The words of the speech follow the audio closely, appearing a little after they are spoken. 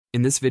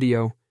In this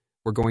video,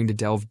 we're going to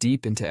delve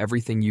deep into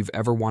everything you've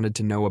ever wanted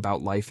to know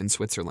about life in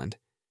Switzerland.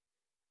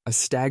 A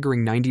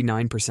staggering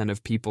 99%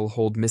 of people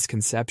hold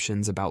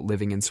misconceptions about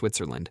living in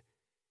Switzerland,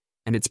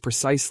 and it's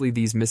precisely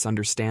these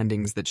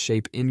misunderstandings that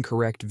shape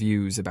incorrect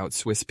views about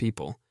Swiss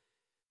people.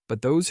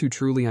 But those who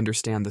truly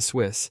understand the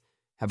Swiss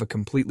have a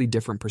completely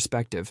different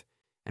perspective,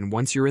 and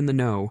once you're in the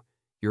know,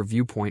 your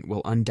viewpoint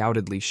will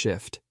undoubtedly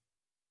shift.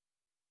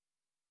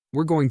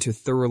 We're going to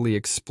thoroughly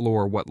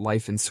explore what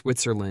life in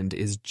Switzerland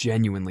is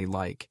genuinely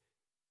like.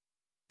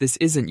 This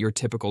isn't your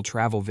typical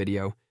travel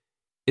video.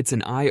 It's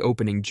an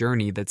eye-opening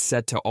journey that's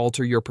set to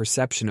alter your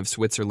perception of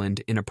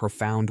Switzerland in a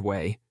profound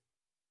way.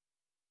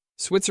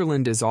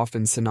 Switzerland is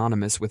often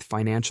synonymous with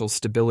financial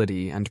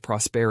stability and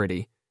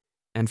prosperity,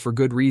 and for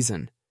good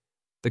reason.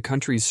 The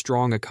country's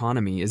strong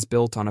economy is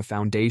built on a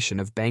foundation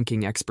of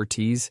banking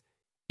expertise,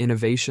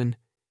 innovation,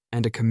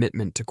 and a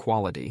commitment to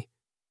quality.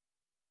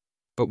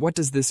 But what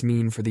does this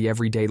mean for the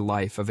everyday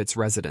life of its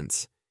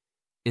residents?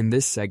 In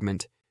this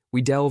segment,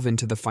 we delve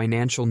into the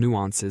financial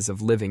nuances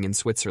of living in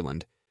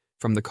Switzerland,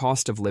 from the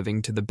cost of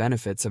living to the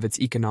benefits of its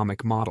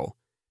economic model.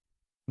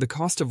 The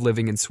cost of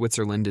living in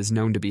Switzerland is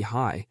known to be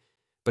high,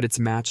 but it's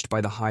matched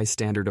by the high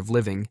standard of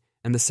living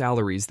and the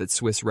salaries that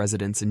Swiss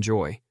residents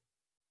enjoy.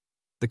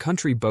 The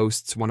country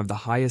boasts one of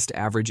the highest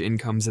average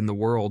incomes in the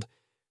world,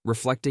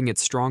 reflecting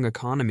its strong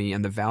economy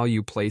and the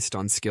value placed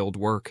on skilled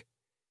work.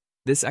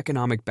 This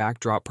economic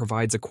backdrop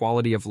provides a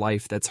quality of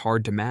life that's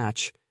hard to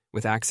match,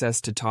 with access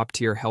to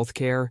top-tier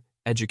healthcare,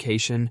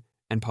 education,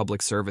 and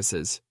public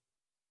services.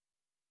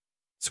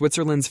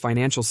 Switzerland's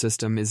financial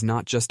system is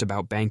not just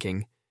about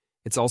banking.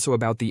 It's also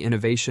about the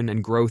innovation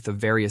and growth of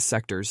various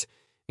sectors,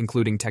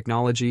 including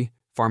technology,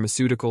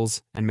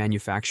 pharmaceuticals, and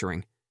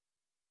manufacturing.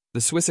 The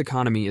Swiss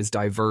economy is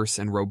diverse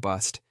and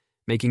robust,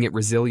 making it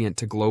resilient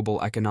to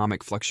global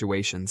economic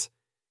fluctuations.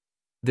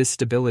 This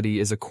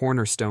stability is a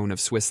cornerstone of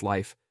Swiss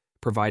life,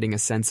 providing a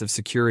sense of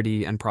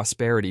security and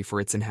prosperity for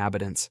its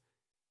inhabitants.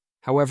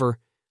 However,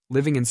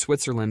 living in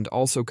Switzerland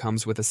also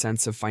comes with a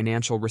sense of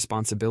financial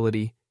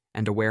responsibility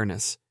and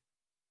awareness.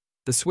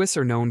 The Swiss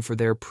are known for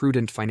their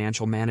prudent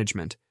financial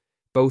management,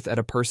 both at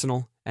a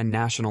personal and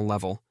national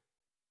level.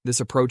 This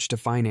approach to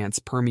finance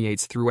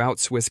permeates throughout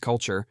Swiss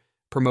culture,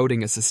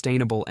 promoting a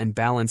sustainable and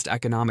balanced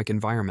economic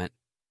environment.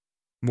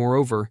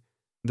 Moreover,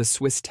 the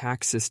Swiss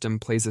tax system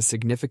plays a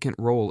significant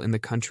role in the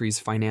country's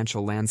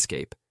financial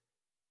landscape.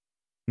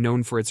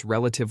 Known for its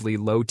relatively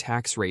low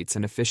tax rates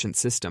and efficient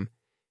system,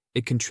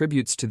 it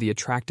contributes to the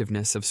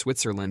attractiveness of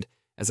Switzerland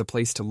as a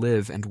place to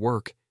live and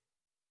work.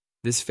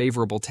 This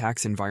favorable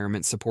tax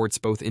environment supports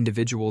both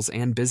individuals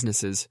and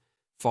businesses,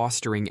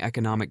 fostering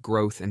economic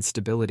growth and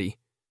stability.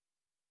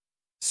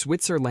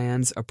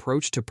 Switzerland's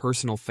approach to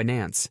personal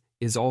finance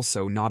is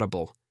also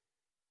notable.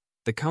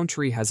 The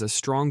country has a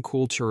strong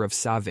culture of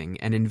saving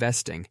and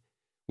investing,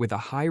 with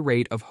a high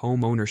rate of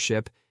home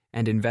ownership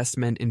and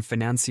investment in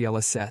financial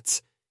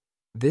assets.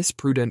 This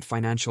prudent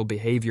financial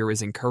behavior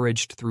is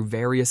encouraged through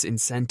various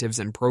incentives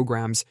and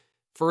programs,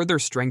 further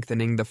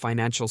strengthening the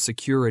financial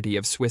security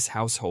of Swiss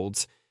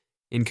households.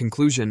 In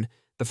conclusion,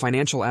 the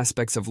financial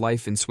aspects of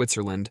life in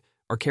Switzerland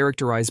are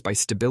characterized by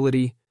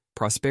stability,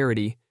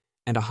 prosperity,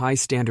 and a high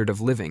standard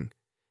of living,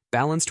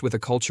 balanced with a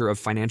culture of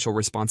financial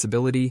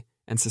responsibility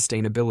and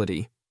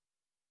sustainability.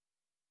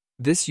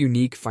 This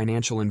unique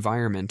financial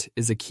environment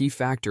is a key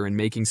factor in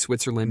making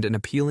Switzerland an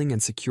appealing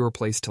and secure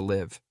place to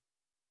live.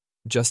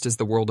 Just as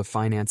the world of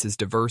finance is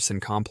diverse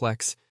and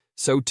complex,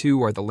 so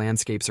too are the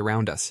landscapes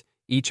around us,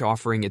 each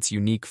offering its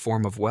unique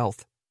form of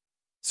wealth.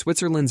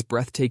 Switzerland's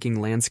breathtaking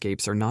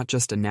landscapes are not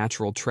just a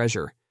natural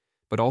treasure,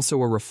 but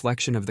also a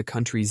reflection of the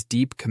country's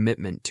deep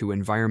commitment to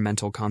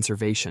environmental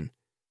conservation.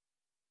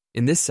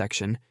 In this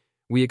section,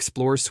 we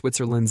explore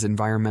Switzerland's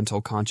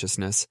environmental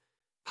consciousness,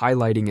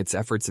 highlighting its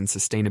efforts in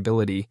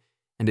sustainability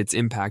and its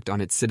impact on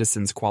its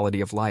citizens'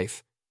 quality of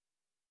life.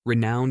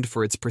 Renowned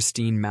for its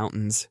pristine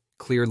mountains,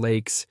 clear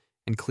lakes,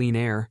 and clean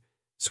air,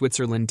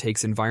 Switzerland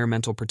takes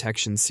environmental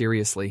protection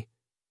seriously.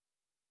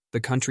 The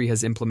country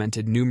has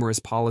implemented numerous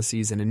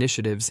policies and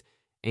initiatives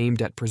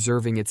aimed at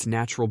preserving its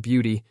natural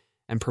beauty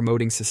and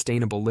promoting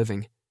sustainable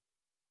living.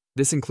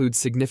 This includes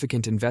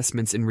significant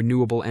investments in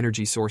renewable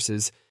energy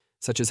sources,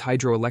 such as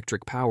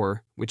hydroelectric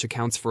power, which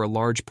accounts for a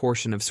large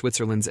portion of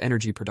Switzerland's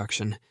energy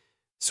production.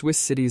 Swiss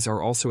cities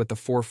are also at the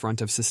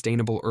forefront of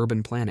sustainable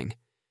urban planning.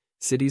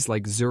 Cities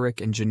like Zurich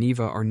and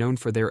Geneva are known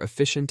for their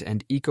efficient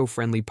and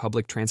eco-friendly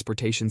public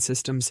transportation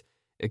systems,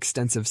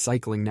 extensive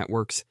cycling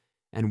networks,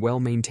 and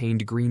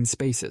well-maintained green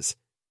spaces.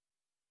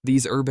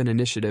 These urban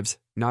initiatives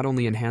not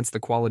only enhance the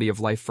quality of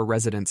life for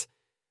residents,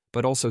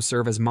 but also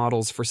serve as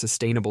models for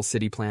sustainable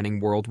city planning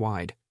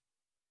worldwide.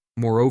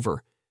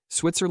 Moreover,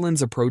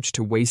 Switzerland's approach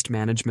to waste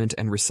management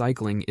and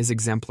recycling is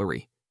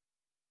exemplary.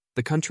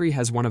 The country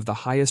has one of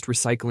the highest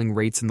recycling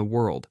rates in the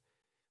world,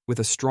 with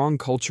a strong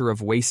culture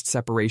of waste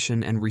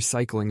separation and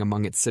recycling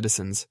among its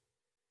citizens.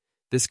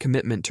 This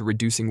commitment to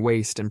reducing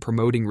waste and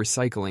promoting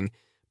recycling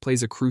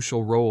plays a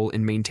crucial role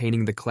in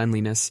maintaining the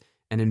cleanliness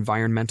and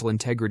environmental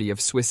integrity of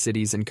Swiss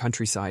cities and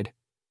countryside.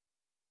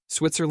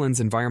 Switzerland's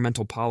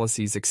environmental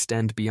policies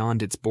extend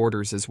beyond its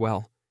borders as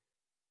well.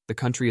 The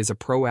country is a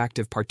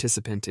proactive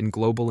participant in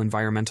global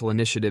environmental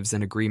initiatives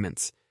and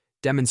agreements,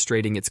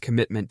 demonstrating its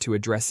commitment to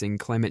addressing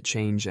climate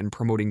change and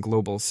promoting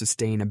global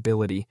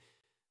sustainability.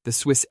 The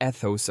Swiss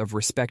ethos of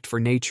respect for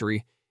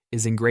nature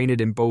is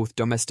ingrained in both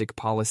domestic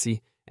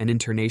policy and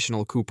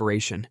international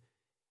cooperation.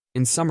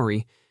 In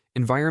summary,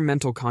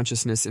 environmental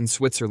consciousness in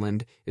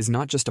Switzerland is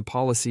not just a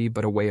policy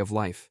but a way of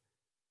life.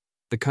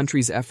 The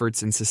country's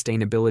efforts in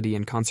sustainability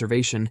and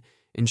conservation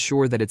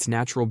ensure that its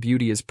natural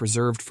beauty is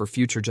preserved for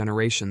future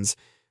generations,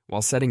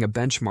 while setting a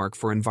benchmark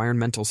for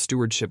environmental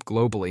stewardship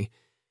globally.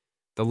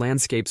 The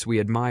landscapes we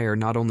admire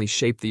not only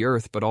shape the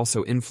earth but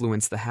also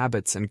influence the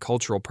habits and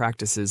cultural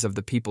practices of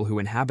the people who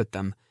inhabit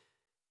them.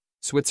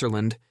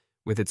 Switzerland,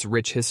 with its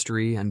rich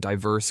history and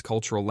diverse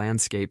cultural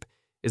landscape,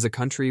 is a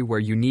country where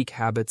unique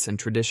habits and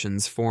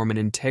traditions form an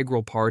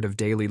integral part of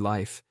daily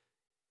life.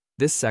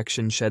 This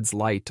section sheds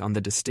light on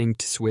the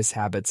distinct Swiss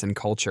habits and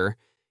culture,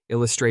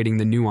 illustrating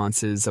the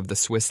nuances of the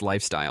Swiss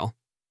lifestyle.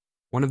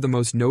 One of the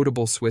most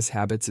notable Swiss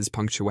habits is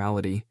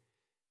punctuality.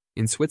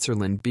 In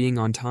Switzerland, being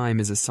on time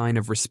is a sign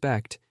of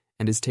respect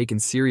and is taken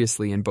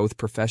seriously in both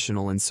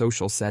professional and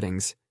social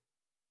settings.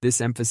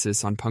 This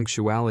emphasis on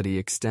punctuality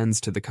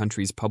extends to the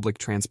country's public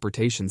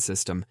transportation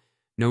system,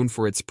 known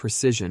for its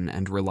precision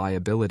and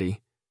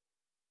reliability.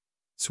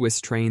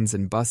 Swiss trains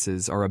and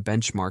buses are a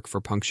benchmark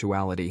for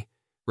punctuality,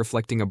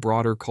 reflecting a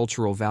broader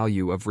cultural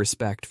value of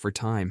respect for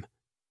time.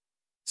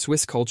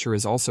 Swiss culture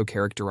is also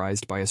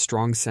characterized by a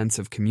strong sense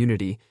of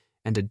community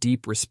and a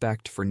deep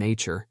respect for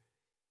nature.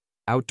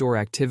 Outdoor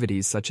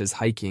activities such as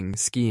hiking,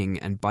 skiing,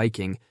 and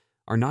biking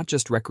are not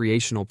just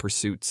recreational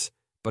pursuits,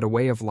 but a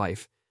way of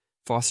life,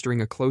 fostering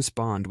a close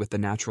bond with the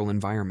natural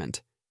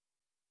environment.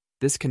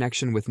 This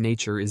connection with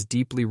nature is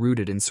deeply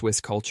rooted in Swiss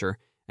culture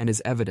and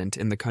is evident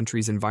in the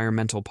country's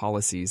environmental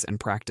policies and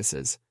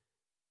practices.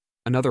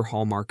 Another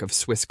hallmark of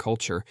Swiss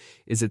culture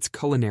is its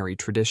culinary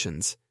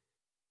traditions.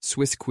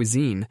 Swiss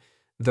cuisine,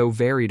 though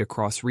varied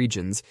across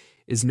regions,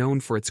 is known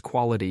for its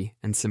quality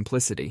and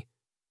simplicity.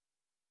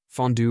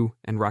 Fondue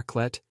and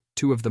raclette,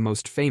 two of the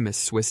most famous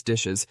Swiss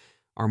dishes,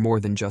 are more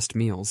than just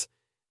meals.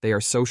 They are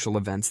social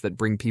events that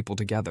bring people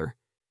together.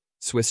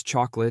 Swiss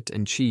chocolate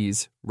and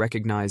cheese,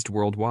 recognized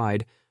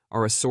worldwide,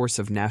 are a source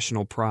of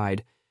national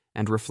pride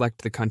and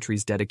reflect the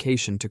country's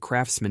dedication to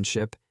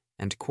craftsmanship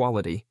and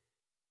quality.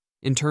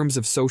 In terms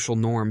of social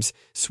norms,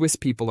 Swiss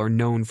people are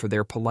known for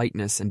their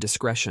politeness and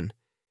discretion.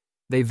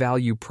 They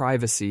value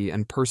privacy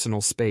and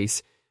personal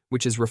space,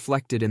 which is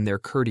reflected in their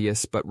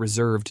courteous but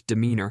reserved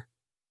demeanor.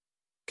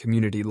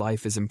 Community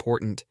life is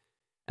important,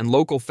 and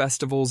local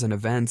festivals and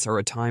events are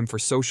a time for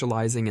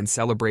socializing and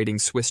celebrating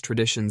Swiss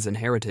traditions and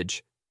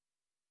heritage.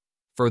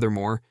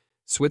 Furthermore,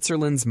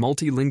 Switzerland's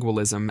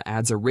multilingualism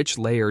adds a rich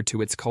layer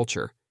to its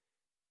culture.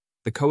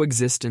 The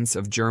coexistence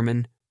of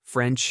German,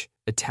 French,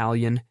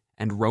 Italian,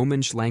 and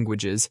Romansh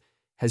languages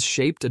has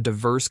shaped a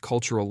diverse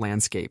cultural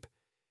landscape,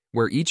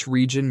 where each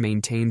region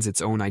maintains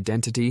its own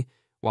identity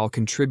while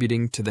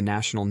contributing to the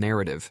national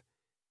narrative.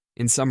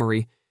 In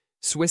summary,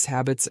 Swiss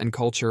habits and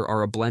culture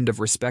are a blend of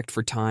respect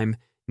for time,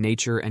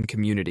 nature, and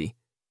community.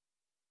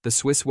 The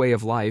Swiss way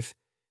of life,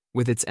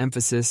 with its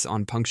emphasis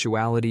on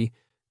punctuality,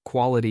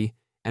 quality,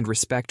 and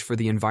respect for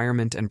the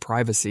environment and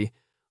privacy,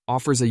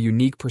 offers a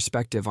unique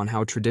perspective on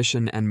how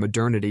tradition and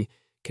modernity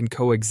can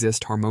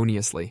coexist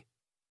harmoniously.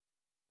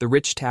 The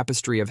rich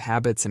tapestry of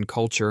habits and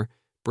culture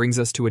brings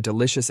us to a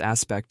delicious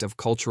aspect of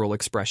cultural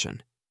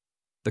expression: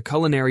 the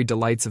culinary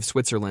delights of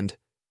Switzerland.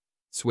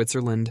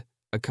 Switzerland,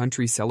 a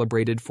country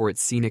celebrated for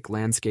its scenic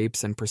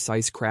landscapes and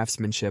precise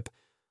craftsmanship,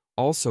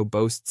 also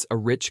boasts a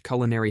rich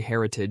culinary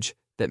heritage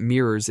that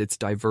mirrors its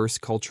diverse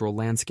cultural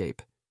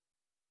landscape.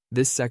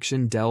 This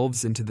section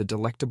delves into the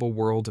delectable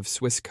world of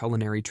Swiss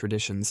culinary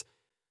traditions,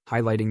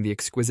 highlighting the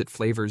exquisite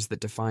flavors that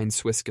define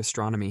Swiss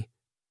gastronomy.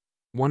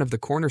 One of the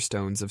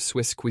cornerstones of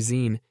Swiss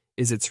cuisine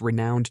is its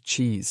renowned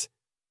cheese.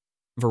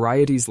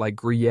 Varieties like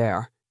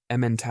Gruyère,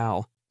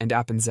 Emmental, and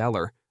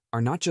Appenzeller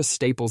are not just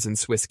staples in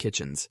Swiss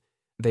kitchens.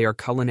 They are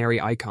culinary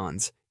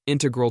icons,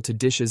 integral to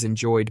dishes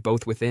enjoyed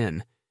both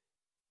within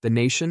the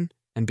nation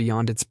and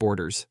beyond its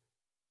borders.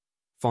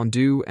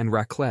 Fondue and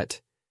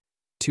raclette,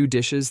 two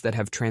dishes that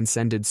have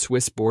transcended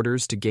Swiss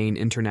borders to gain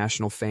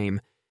international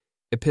fame,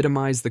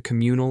 epitomize the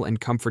communal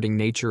and comforting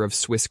nature of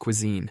Swiss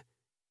cuisine.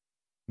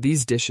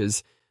 These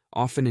dishes,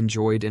 often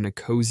enjoyed in a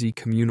cozy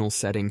communal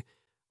setting,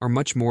 are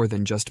much more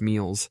than just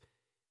meals.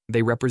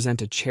 They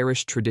represent a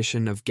cherished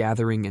tradition of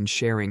gathering and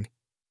sharing.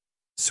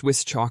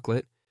 Swiss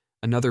chocolate,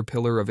 another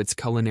pillar of its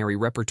culinary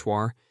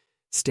repertoire,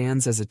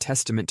 stands as a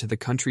testament to the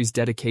country's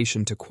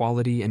dedication to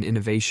quality and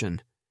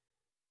innovation.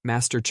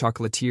 Master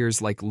chocolatiers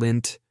like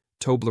Lindt,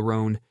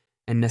 Toblerone,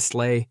 and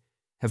Nestlé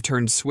have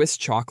turned Swiss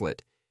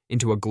chocolate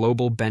into a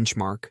global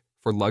benchmark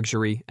for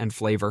luxury and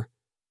flavor.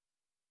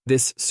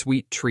 This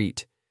sweet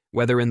treat,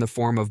 whether in the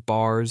form of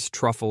bars,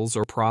 truffles,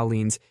 or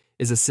pralines,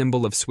 is a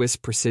symbol of Swiss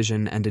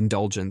precision and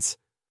indulgence,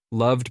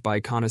 loved by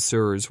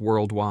connoisseurs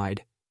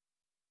worldwide.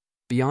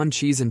 Beyond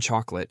cheese and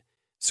chocolate,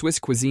 Swiss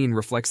cuisine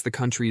reflects the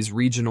country's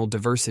regional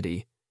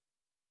diversity.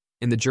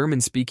 In the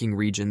German-speaking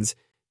regions,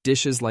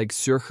 dishes like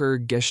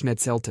Zürcher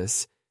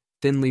Geschnetzeltes,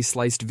 thinly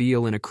sliced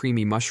veal in a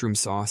creamy mushroom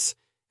sauce,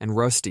 and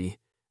Rösti,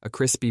 a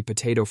crispy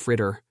potato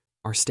fritter,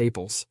 are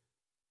staples.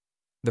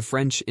 The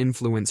French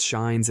influence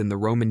shines in the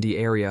Romandy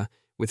area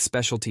with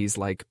specialties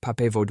like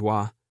pâté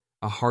vaudois,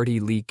 a hearty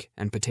leek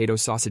and potato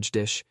sausage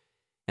dish,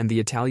 and the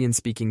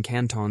Italian-speaking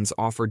cantons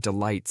offer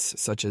delights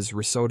such as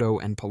risotto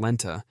and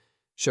polenta,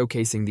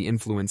 showcasing the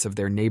influence of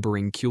their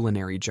neighboring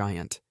culinary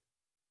giant.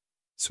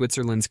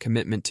 Switzerland's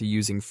commitment to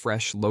using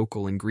fresh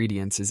local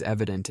ingredients is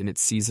evident in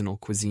its seasonal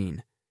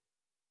cuisine.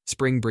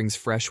 Spring brings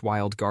fresh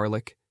wild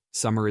garlic,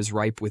 summer is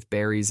ripe with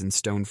berries and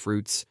stone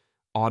fruits,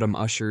 autumn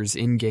ushers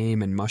in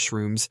game and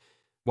mushrooms,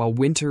 while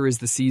winter is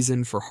the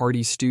season for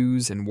hearty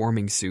stews and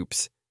warming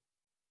soups.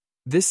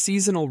 This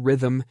seasonal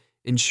rhythm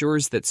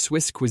ensures that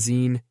Swiss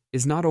cuisine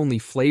is not only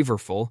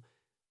flavorful,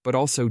 but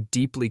also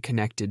deeply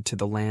connected to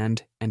the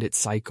land and its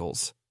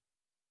cycles.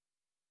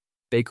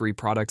 Bakery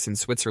products in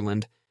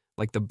Switzerland,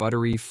 like the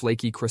buttery,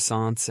 flaky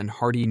croissants and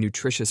hearty,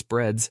 nutritious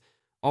breads,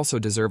 also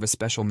deserve a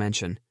special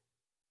mention.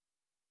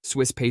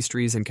 Swiss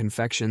pastries and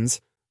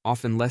confections,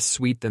 often less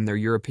sweet than their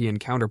European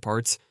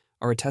counterparts,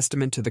 are a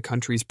testament to the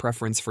country's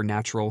preference for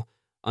natural,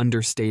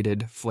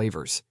 understated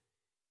flavors.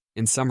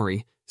 In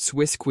summary,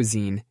 Swiss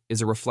cuisine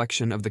is a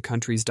reflection of the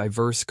country's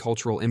diverse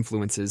cultural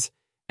influences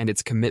and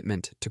its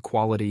commitment to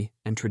quality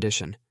and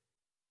tradition.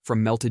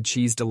 From melted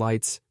cheese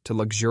delights to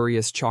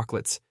luxurious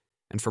chocolates,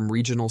 and from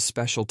regional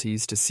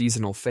specialties to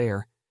seasonal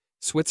fare,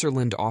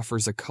 Switzerland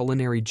offers a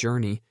culinary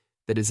journey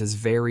that is as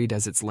varied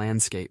as its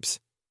landscapes.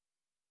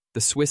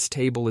 The Swiss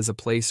table is a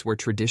place where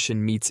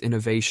tradition meets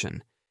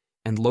innovation,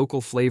 and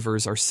local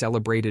flavors are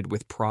celebrated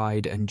with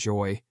pride and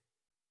joy.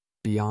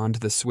 Beyond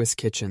the Swiss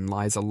kitchen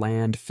lies a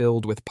land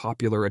filled with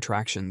popular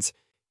attractions,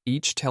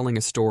 each telling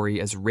a story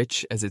as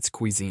rich as its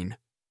cuisine.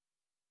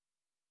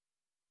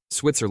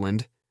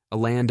 Switzerland, a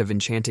land of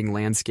enchanting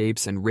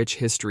landscapes and rich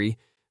history,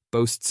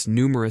 boasts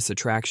numerous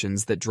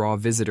attractions that draw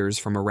visitors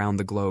from around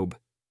the globe.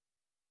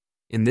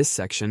 In this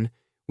section,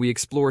 we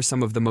explore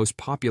some of the most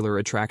popular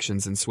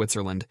attractions in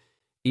Switzerland,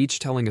 each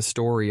telling a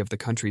story of the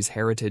country's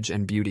heritage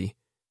and beauty.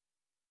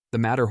 The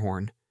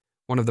Matterhorn,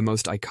 one of the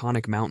most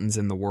iconic mountains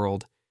in the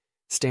world,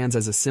 stands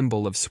as a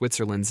symbol of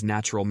Switzerland's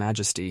natural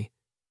majesty.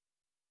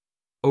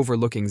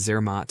 Overlooking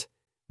Zermatt,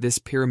 this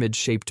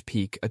pyramid-shaped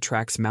peak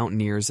attracts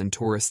mountaineers and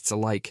tourists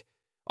alike,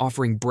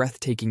 offering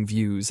breathtaking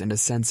views and a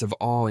sense of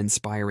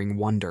awe-inspiring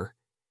wonder.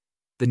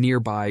 The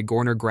nearby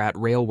Gornergrat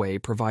Railway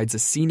provides a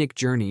scenic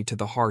journey to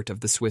the heart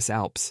of the Swiss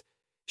Alps,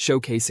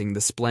 showcasing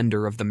the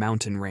splendor of the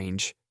mountain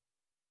range.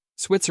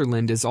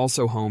 Switzerland is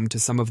also home to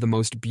some of the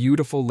most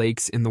beautiful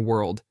lakes in the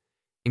world,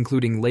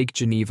 including Lake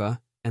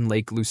Geneva and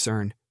Lake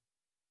Lucerne.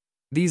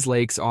 These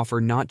lakes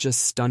offer not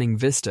just stunning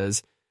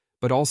vistas,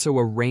 but also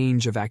a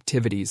range of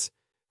activities,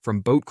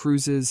 from boat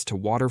cruises to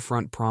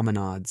waterfront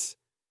promenades.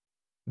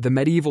 The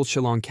medieval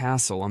Chillon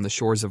Castle on the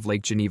shores of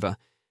Lake Geneva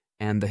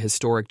and the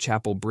historic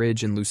Chapel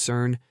Bridge in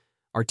Lucerne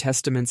are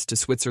testaments to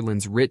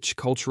Switzerland's rich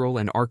cultural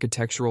and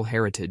architectural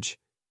heritage.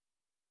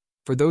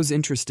 For those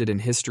interested in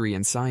history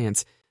and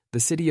science,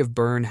 the city of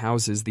Bern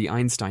houses the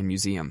Einstein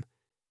Museum,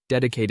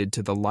 dedicated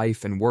to the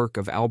life and work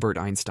of Albert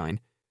Einstein,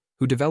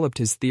 who developed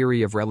his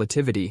theory of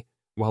relativity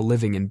while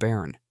living in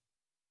Bern.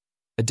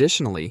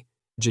 Additionally,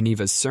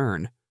 Geneva's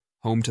CERN,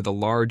 home to the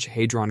Large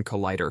Hadron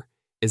Collider,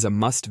 is a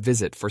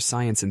must-visit for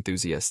science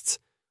enthusiasts,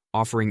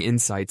 offering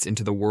insights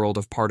into the world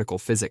of particle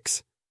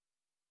physics.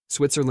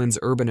 Switzerland's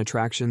urban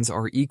attractions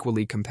are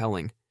equally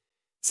compelling.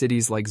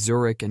 Cities like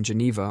Zurich and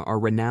Geneva are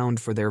renowned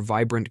for their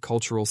vibrant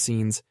cultural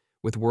scenes,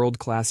 with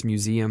world-class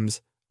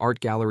museums, art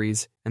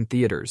galleries, and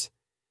theaters.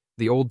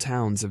 The old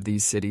towns of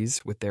these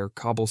cities, with their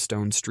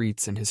cobblestone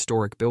streets and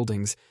historic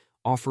buildings,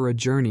 offer a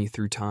journey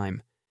through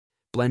time,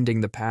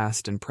 blending the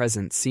past and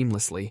present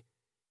seamlessly.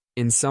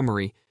 In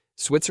summary,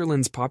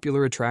 Switzerland's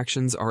popular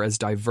attractions are as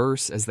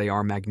diverse as they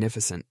are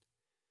magnificent.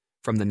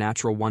 From the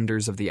natural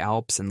wonders of the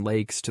Alps and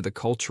lakes to the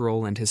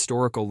cultural and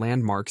historical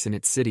landmarks in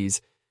its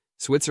cities,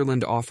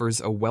 Switzerland offers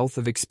a wealth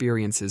of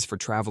experiences for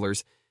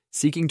travelers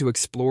seeking to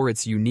explore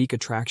its unique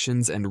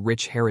attractions and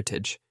rich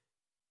heritage.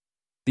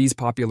 These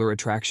popular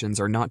attractions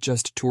are not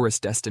just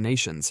tourist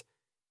destinations.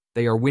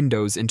 They are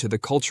windows into the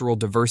cultural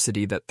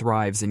diversity that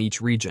thrives in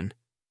each region.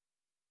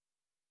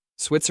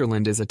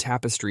 Switzerland is a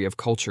tapestry of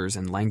cultures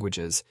and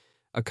languages,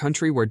 a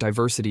country where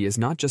diversity is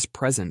not just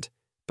present,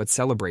 but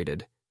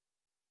celebrated.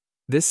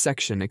 This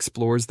section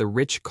explores the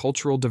rich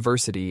cultural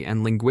diversity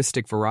and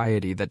linguistic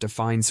variety that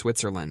define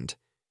Switzerland,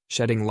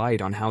 shedding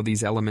light on how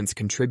these elements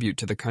contribute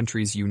to the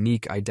country's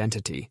unique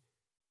identity.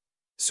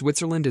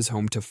 Switzerland is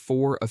home to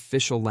 4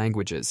 official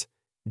languages: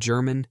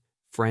 German,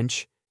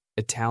 French,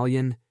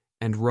 Italian,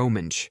 and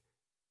Romansh.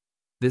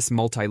 This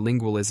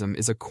multilingualism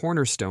is a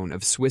cornerstone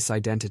of Swiss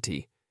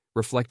identity,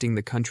 reflecting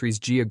the country's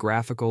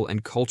geographical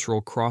and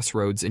cultural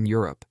crossroads in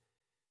Europe.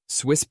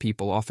 Swiss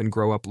people often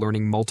grow up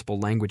learning multiple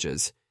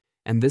languages,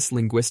 and this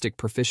linguistic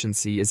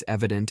proficiency is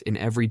evident in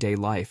everyday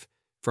life,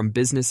 from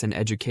business and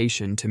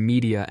education to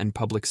media and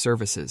public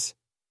services.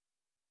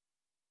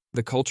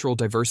 The cultural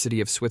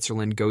diversity of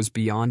Switzerland goes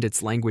beyond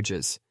its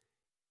languages.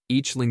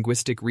 Each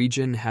linguistic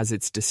region has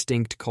its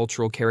distinct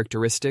cultural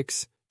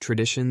characteristics,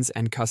 traditions,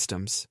 and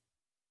customs.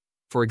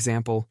 For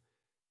example,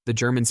 the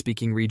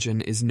German-speaking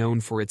region is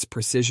known for its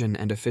precision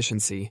and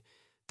efficiency,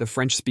 the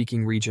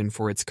French-speaking region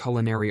for its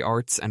culinary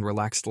arts and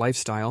relaxed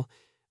lifestyle,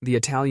 the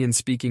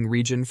Italian-speaking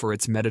region for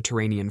its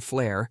Mediterranean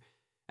flair,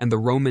 and the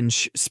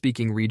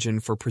Romansh-speaking region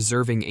for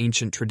preserving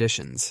ancient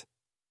traditions.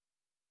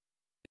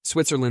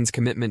 Switzerland's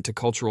commitment to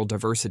cultural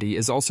diversity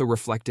is also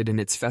reflected in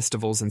its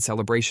festivals and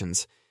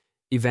celebrations.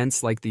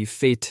 Events like the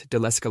Fête de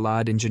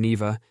l'Escalade in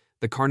Geneva,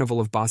 the Carnival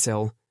of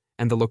Basel,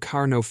 and the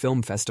Locarno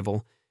Film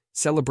Festival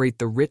celebrate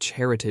the rich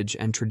heritage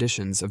and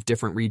traditions of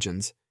different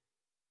regions.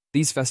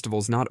 These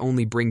festivals not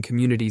only bring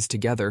communities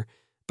together,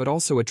 but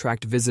also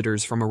attract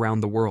visitors from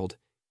around the world,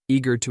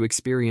 eager to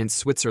experience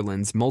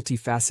Switzerland's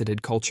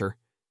multifaceted culture.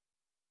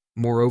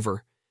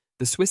 Moreover,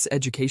 the Swiss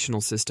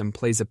educational system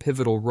plays a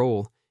pivotal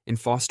role in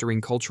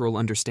fostering cultural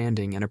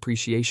understanding and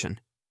appreciation.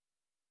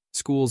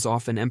 Schools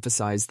often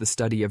emphasize the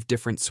study of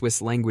different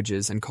Swiss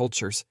languages and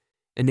cultures,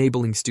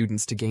 enabling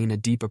students to gain a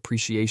deep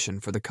appreciation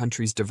for the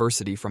country's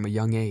diversity from a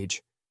young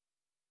age.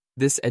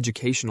 This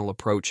educational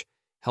approach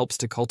helps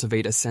to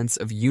cultivate a sense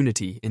of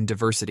unity in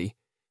diversity,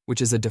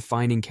 which is a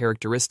defining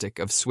characteristic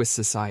of Swiss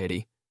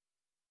society.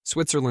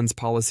 Switzerland's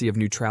policy of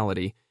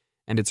neutrality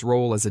and its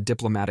role as a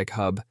diplomatic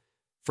hub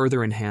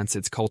further enhance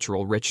its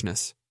cultural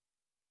richness.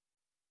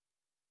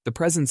 The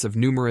presence of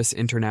numerous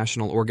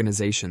international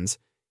organizations,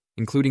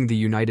 including the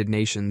United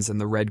Nations and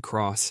the Red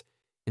Cross,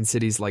 in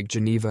cities like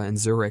Geneva and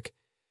Zurich,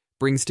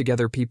 brings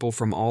together people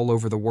from all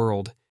over the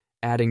world,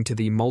 adding to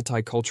the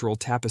multicultural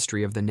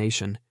tapestry of the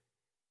nation.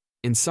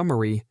 In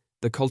summary,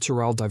 the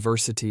cultural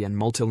diversity and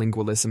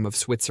multilingualism of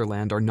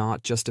Switzerland are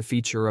not just a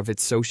feature of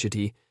its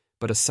society,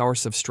 but a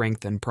source of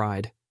strength and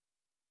pride.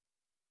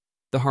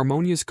 The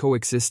harmonious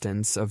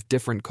coexistence of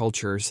different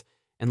cultures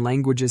and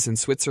languages in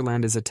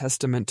Switzerland is a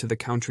testament to the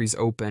country's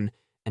open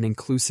and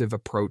inclusive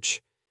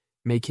approach,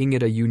 making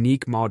it a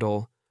unique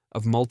model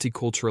of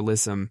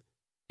multiculturalism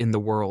in the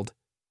world.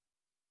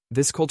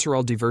 This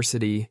cultural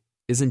diversity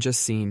isn't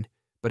just seen,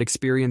 but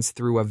experienced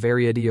through a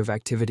variety of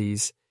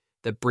activities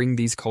that bring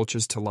these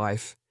cultures to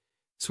life.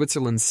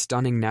 Switzerland's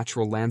stunning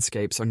natural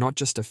landscapes are not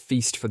just a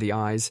feast for the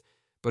eyes,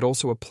 but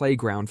also a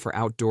playground for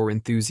outdoor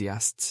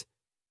enthusiasts.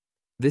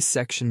 This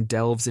section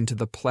delves into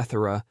the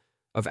plethora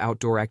of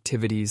outdoor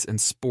activities and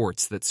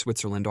sports that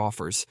Switzerland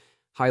offers,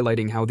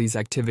 highlighting how these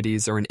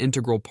activities are an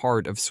integral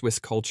part of Swiss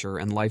culture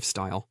and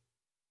lifestyle.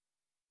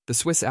 The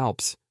Swiss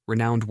Alps,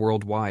 renowned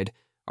worldwide,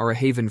 are a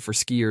haven for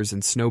skiers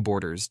and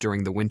snowboarders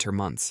during the winter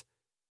months.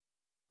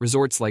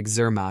 Resorts like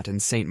Zermatt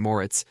and St.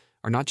 Moritz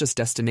are not just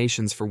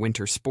destinations for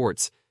winter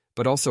sports,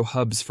 but also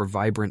hubs for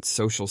vibrant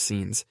social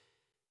scenes.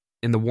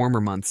 In the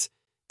warmer months,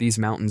 these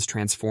mountains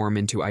transform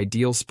into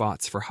ideal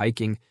spots for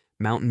hiking,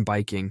 mountain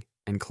biking,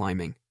 and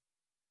climbing.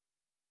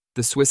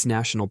 The Swiss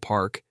National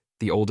Park,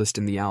 the oldest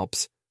in the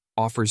Alps,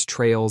 offers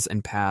trails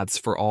and paths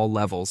for all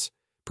levels,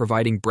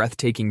 providing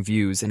breathtaking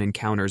views and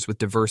encounters with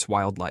diverse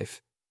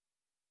wildlife.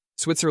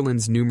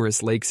 Switzerland's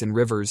numerous lakes and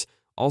rivers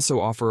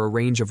also offer a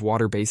range of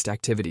water-based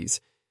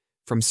activities,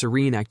 from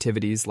serene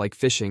activities like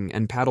fishing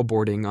and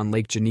paddleboarding on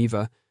Lake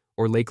Geneva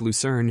or Lake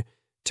Lucerne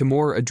to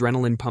more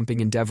adrenaline-pumping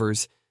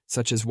endeavors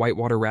such as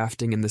whitewater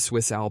rafting in the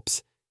Swiss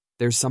Alps.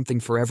 There's something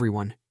for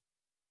everyone.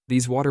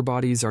 These water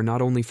bodies are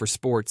not only for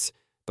sports,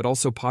 but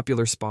also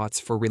popular spots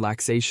for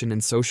relaxation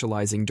and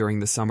socializing during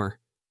the summer.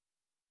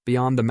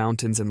 Beyond the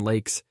mountains and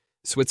lakes,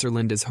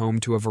 Switzerland is home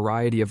to a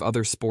variety of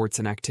other sports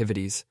and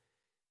activities.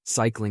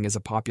 Cycling is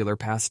a popular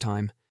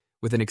pastime,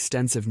 with an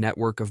extensive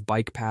network of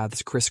bike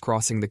paths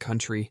crisscrossing the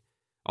country,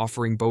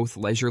 offering both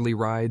leisurely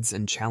rides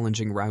and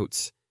challenging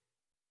routes.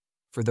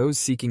 For those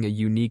seeking a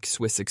unique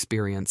Swiss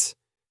experience,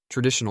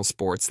 traditional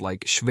sports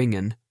like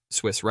Schwingen,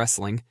 Swiss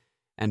wrestling,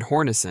 and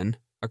Hornissen,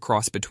 a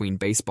cross between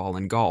baseball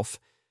and golf,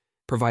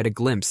 provide a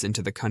glimpse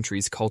into the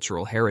country's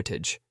cultural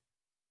heritage.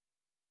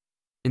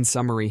 In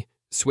summary,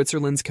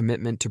 Switzerland's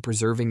commitment to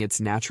preserving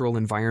its natural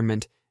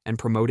environment and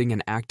promoting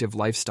an active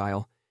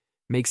lifestyle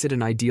makes it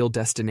an ideal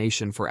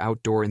destination for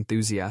outdoor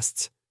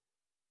enthusiasts.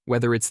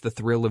 Whether it's the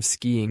thrill of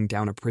skiing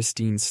down a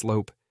pristine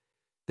slope,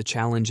 the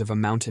challenge of a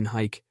mountain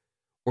hike,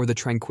 or the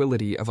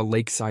tranquility of a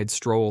lakeside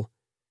stroll,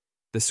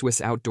 the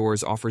Swiss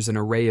outdoors offers an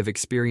array of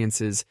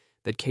experiences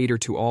that cater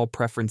to all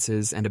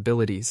preferences and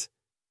abilities.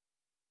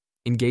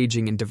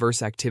 Engaging in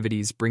diverse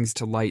activities brings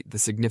to light the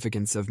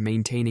significance of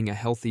maintaining a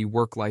healthy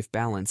work-life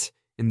balance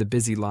in the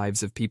busy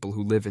lives of people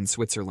who live in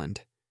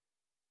Switzerland.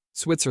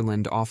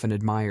 Switzerland, often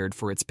admired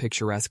for its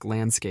picturesque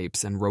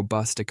landscapes and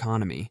robust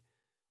economy,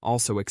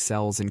 also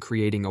excels in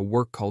creating a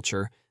work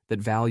culture that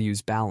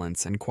values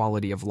balance and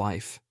quality of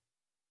life.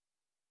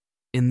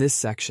 In this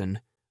section,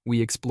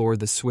 we explore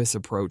the Swiss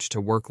approach to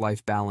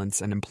work-life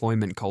balance and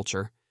employment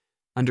culture,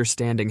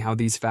 understanding how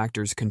these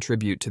factors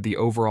contribute to the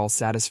overall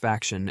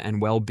satisfaction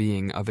and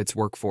well-being of its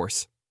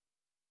workforce.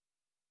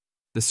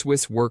 The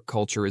Swiss work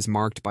culture is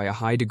marked by a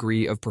high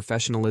degree of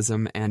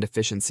professionalism and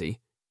efficiency.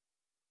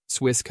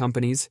 Swiss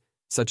companies,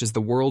 such as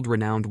the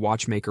world-renowned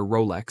watchmaker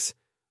Rolex,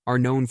 are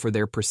known for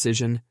their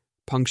precision,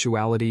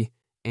 punctuality,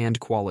 and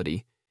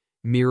quality,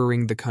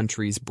 mirroring the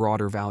country's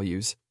broader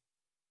values.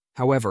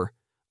 However,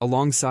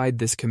 alongside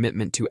this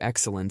commitment to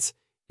excellence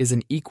is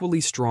an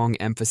equally strong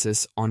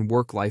emphasis on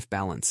work-life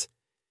balance.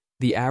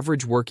 The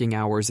average working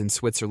hours in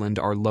Switzerland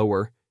are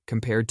lower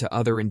compared to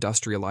other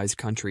industrialized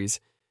countries,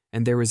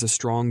 and there is a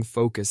strong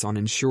focus on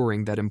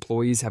ensuring that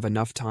employees have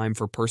enough time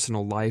for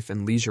personal life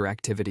and leisure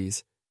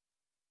activities.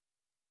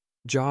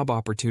 Job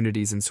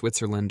opportunities in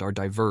Switzerland are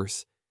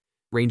diverse,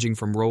 ranging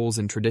from roles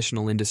in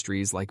traditional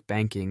industries like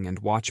banking and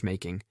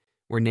watchmaking,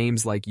 where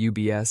names like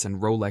UBS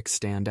and Rolex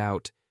stand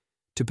out,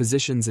 to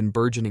positions in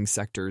burgeoning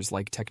sectors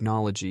like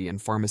technology and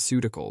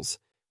pharmaceuticals,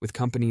 with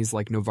companies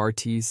like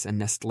Novartis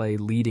and Nestlé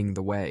leading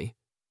the way.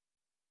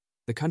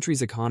 The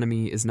country's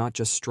economy is not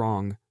just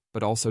strong,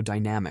 but also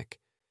dynamic,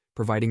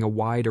 providing a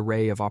wide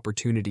array of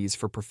opportunities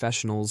for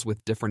professionals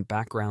with different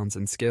backgrounds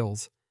and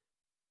skills.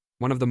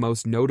 One of the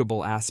most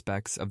notable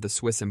aspects of the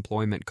Swiss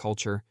employment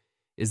culture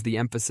is the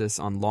emphasis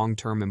on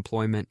long-term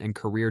employment and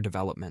career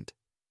development.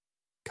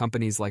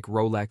 Companies like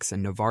Rolex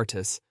and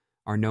Novartis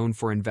are known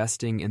for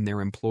investing in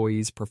their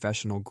employees'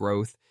 professional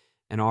growth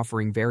and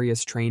offering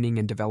various training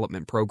and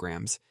development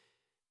programs.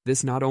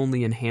 This not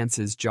only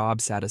enhances job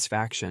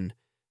satisfaction,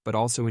 but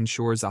also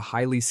ensures a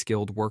highly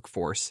skilled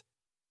workforce.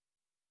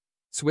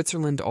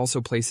 Switzerland also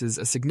places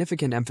a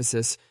significant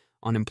emphasis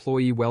on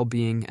employee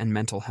well-being and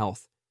mental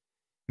health.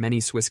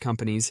 Many Swiss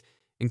companies,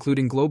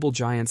 including global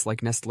giants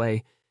like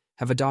Nestlé,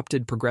 have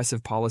adopted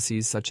progressive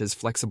policies such as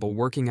flexible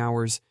working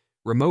hours,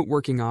 remote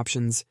working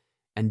options,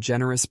 and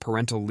generous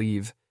parental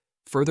leave,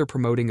 further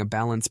promoting a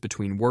balance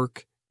between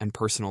work and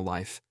personal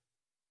life.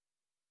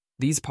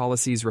 These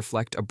policies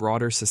reflect a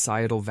broader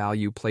societal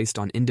value placed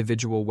on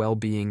individual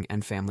well-being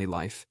and family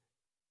life.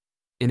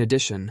 In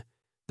addition,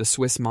 the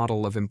Swiss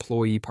model of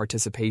employee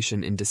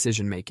participation in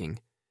decision-making,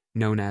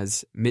 known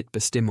as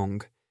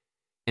Mitbestimmung,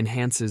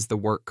 enhances the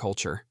work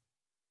culture.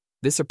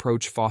 This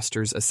approach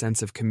fosters a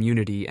sense of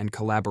community and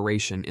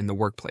collaboration in the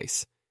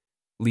workplace,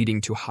 leading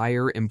to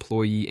higher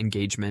employee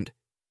engagement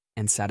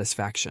and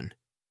satisfaction.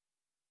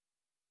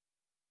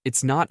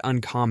 It's not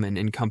uncommon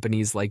in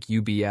companies like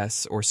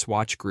UBS or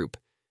Swatch Group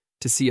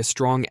to see a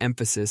strong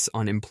emphasis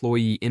on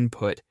employee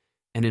input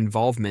and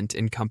involvement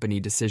in company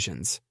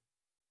decisions.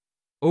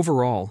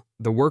 Overall,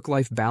 the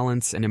work-life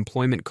balance and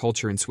employment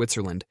culture in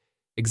Switzerland,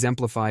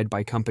 exemplified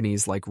by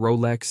companies like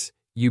Rolex,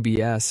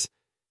 UBS,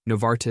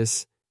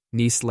 Novartis,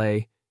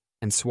 Nestlé,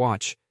 and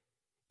Swatch,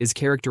 is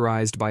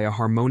characterized by a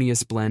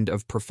harmonious blend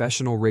of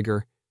professional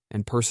rigor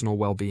and personal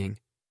well-being.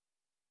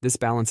 This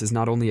balance is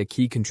not only a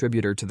key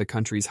contributor to the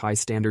country's high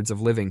standards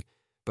of living,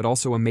 but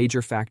also a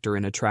major factor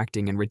in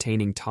attracting and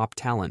retaining top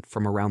talent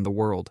from around the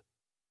world.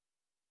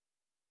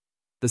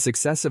 The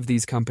success of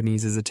these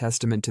companies is a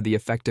testament to the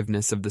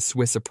effectiveness of the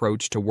Swiss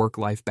approach to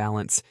work-life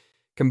balance,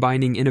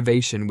 combining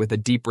innovation with a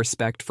deep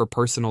respect for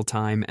personal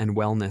time and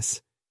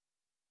wellness.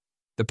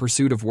 The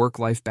pursuit of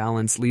work-life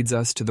balance leads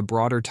us to the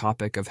broader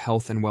topic of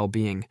health and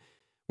well-being,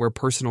 where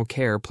personal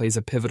care plays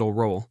a pivotal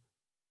role.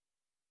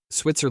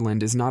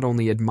 Switzerland is not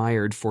only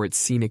admired for its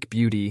scenic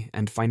beauty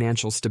and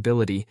financial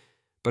stability,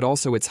 but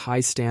also its high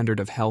standard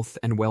of health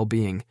and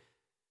well-being.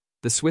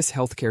 The Swiss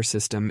healthcare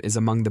system is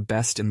among the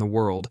best in the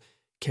world,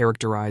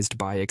 characterized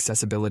by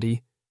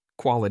accessibility,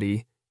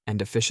 quality,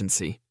 and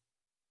efficiency.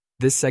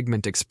 This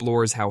segment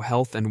explores how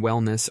health and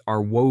wellness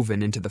are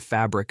woven into the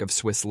fabric of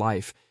Swiss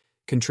life,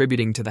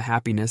 contributing to the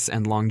happiness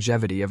and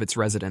longevity of its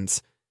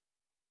residents.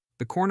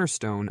 The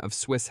cornerstone of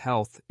Swiss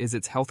health is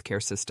its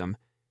healthcare system,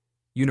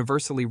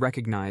 universally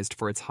recognized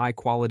for its high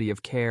quality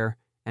of care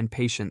and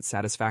patient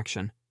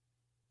satisfaction.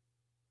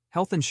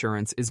 Health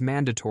insurance is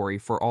mandatory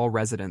for all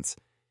residents,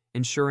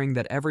 ensuring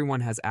that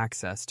everyone has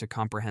access to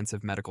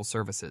comprehensive medical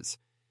services.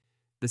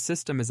 The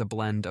system is a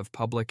blend of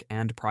public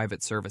and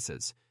private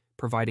services,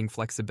 providing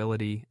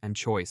flexibility and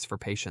choice for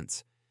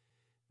patients.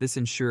 This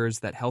ensures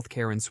that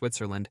healthcare in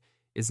Switzerland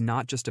is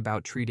not just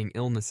about treating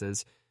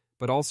illnesses,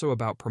 but also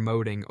about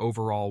promoting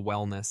overall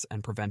wellness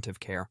and preventive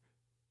care.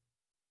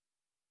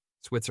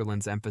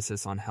 Switzerland's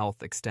emphasis on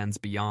health extends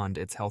beyond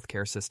its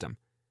healthcare system.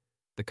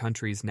 The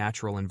country's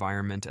natural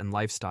environment and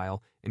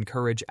lifestyle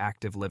encourage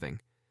active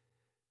living.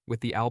 With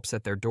the Alps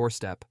at their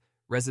doorstep,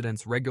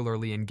 residents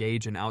regularly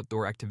engage in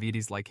outdoor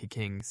activities like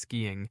hiking,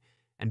 skiing,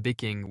 and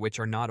biking, which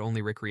are not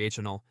only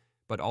recreational,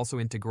 but also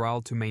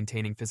integral to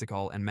maintaining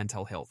physical and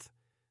mental health.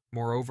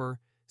 Moreover,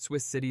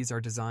 Swiss cities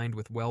are designed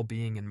with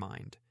well-being in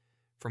mind.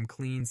 From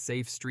clean,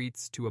 safe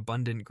streets to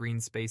abundant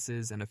green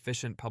spaces and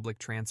efficient public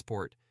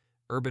transport,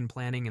 urban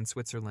planning in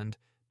Switzerland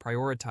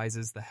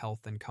prioritizes the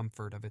health and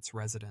comfort of its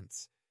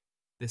residents.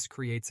 This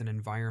creates an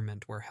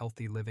environment where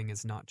healthy living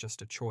is not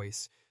just a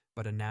choice,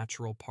 but a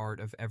natural part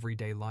of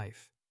everyday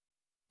life.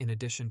 In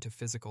addition to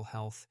physical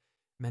health,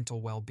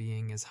 mental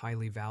well-being is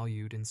highly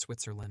valued in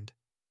Switzerland.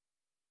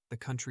 The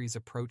country's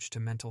approach to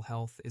mental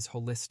health is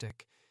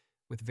holistic,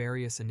 with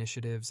various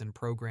initiatives and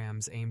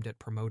programs aimed at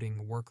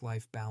promoting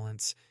work-life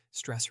balance,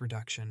 stress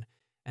reduction,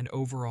 and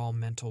overall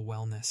mental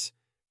wellness.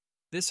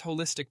 This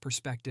holistic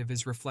perspective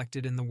is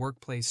reflected in the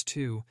workplace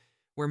too,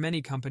 where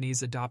many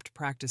companies adopt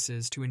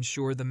practices to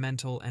ensure the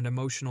mental and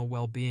emotional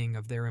well-being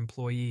of their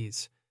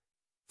employees.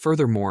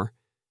 Furthermore,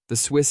 the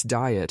Swiss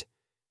diet,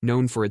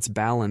 known for its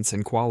balance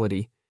and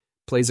quality,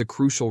 plays a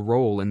crucial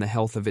role in the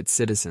health of its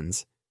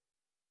citizens.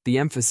 The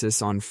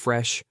emphasis on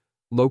fresh,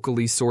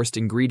 locally sourced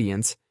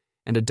ingredients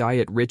and a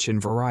diet rich in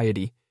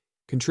variety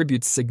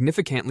contributes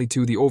significantly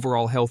to the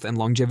overall health and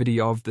longevity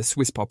of the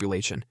Swiss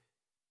population.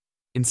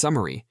 In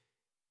summary,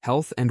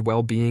 health and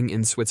well-being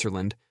in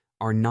Switzerland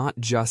are not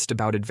just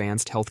about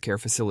advanced healthcare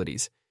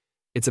facilities.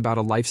 It's about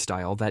a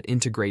lifestyle that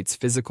integrates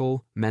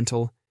physical,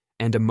 mental,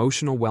 and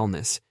emotional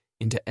wellness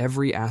into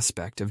every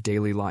aspect of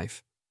daily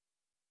life.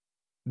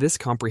 This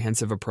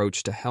comprehensive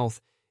approach to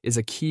health is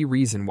a key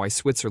reason why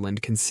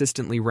Switzerland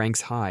consistently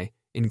ranks high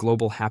in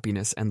global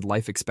happiness and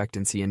life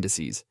expectancy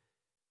indices.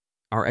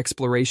 Our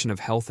exploration of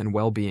health and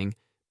well-being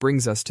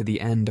brings us to the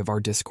end of our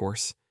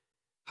discourse,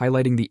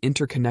 highlighting the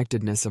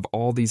interconnectedness of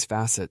all these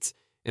facets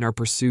in our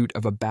pursuit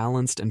of a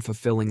balanced and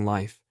fulfilling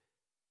life.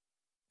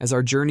 As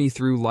our journey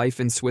through life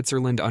in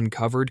Switzerland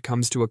Uncovered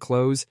comes to a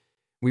close,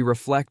 we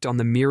reflect on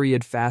the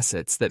myriad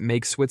facets that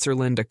make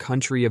Switzerland a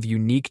country of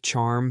unique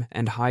charm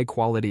and high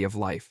quality of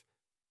life.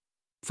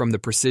 From the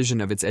precision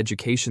of its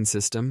education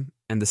system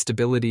and the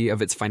stability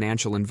of its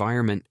financial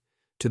environment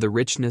to the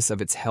richness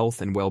of its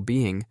health and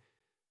well-being,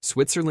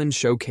 Switzerland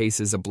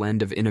showcases a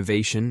blend of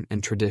innovation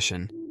and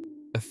tradition,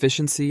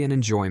 efficiency and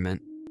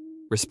enjoyment,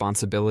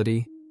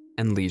 responsibility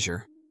and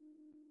leisure.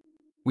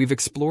 We've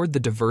explored the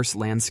diverse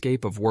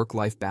landscape of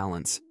work-life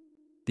balance,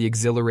 the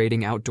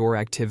exhilarating outdoor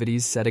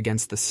activities set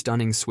against the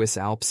stunning Swiss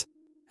Alps,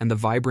 and the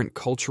vibrant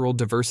cultural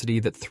diversity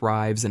that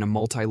thrives in a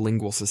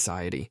multilingual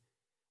society.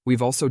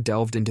 We've also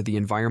delved into the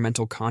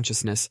environmental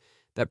consciousness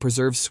that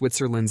preserves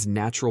Switzerland's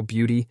natural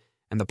beauty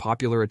and the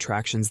popular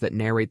attractions that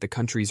narrate the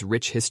country's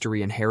rich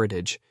history and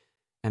heritage.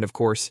 And of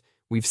course,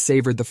 we've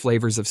savored the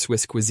flavors of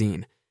Swiss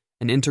cuisine,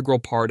 an integral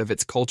part of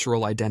its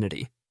cultural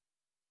identity.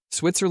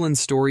 Switzerland's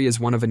story is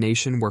one of a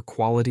nation where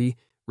quality,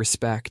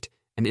 respect,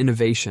 and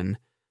innovation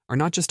are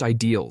not just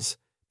ideals,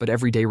 but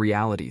everyday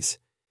realities.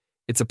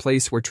 It's a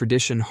place where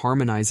tradition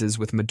harmonizes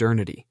with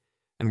modernity,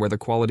 and where the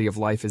quality of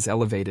life is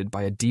elevated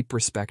by a deep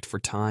respect for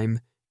time,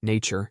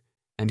 nature,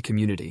 and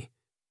community.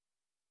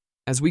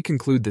 As we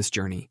conclude this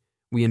journey,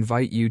 we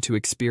invite you to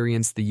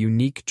experience the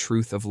unique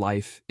truth of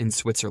life in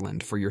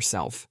Switzerland for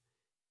yourself.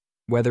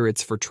 Whether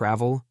it's for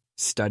travel,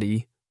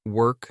 study,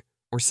 work,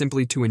 or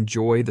simply to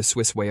enjoy the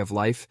Swiss way of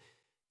life,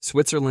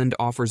 Switzerland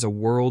offers a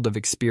world of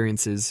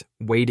experiences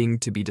waiting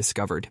to be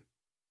discovered.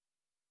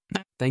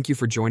 Thank you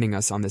for joining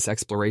us on this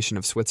exploration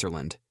of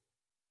Switzerland.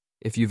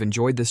 If you've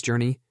enjoyed this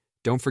journey,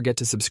 don't forget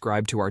to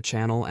subscribe to our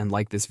channel and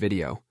like this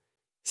video.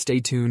 Stay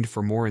tuned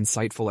for more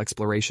insightful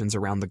explorations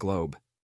around the globe.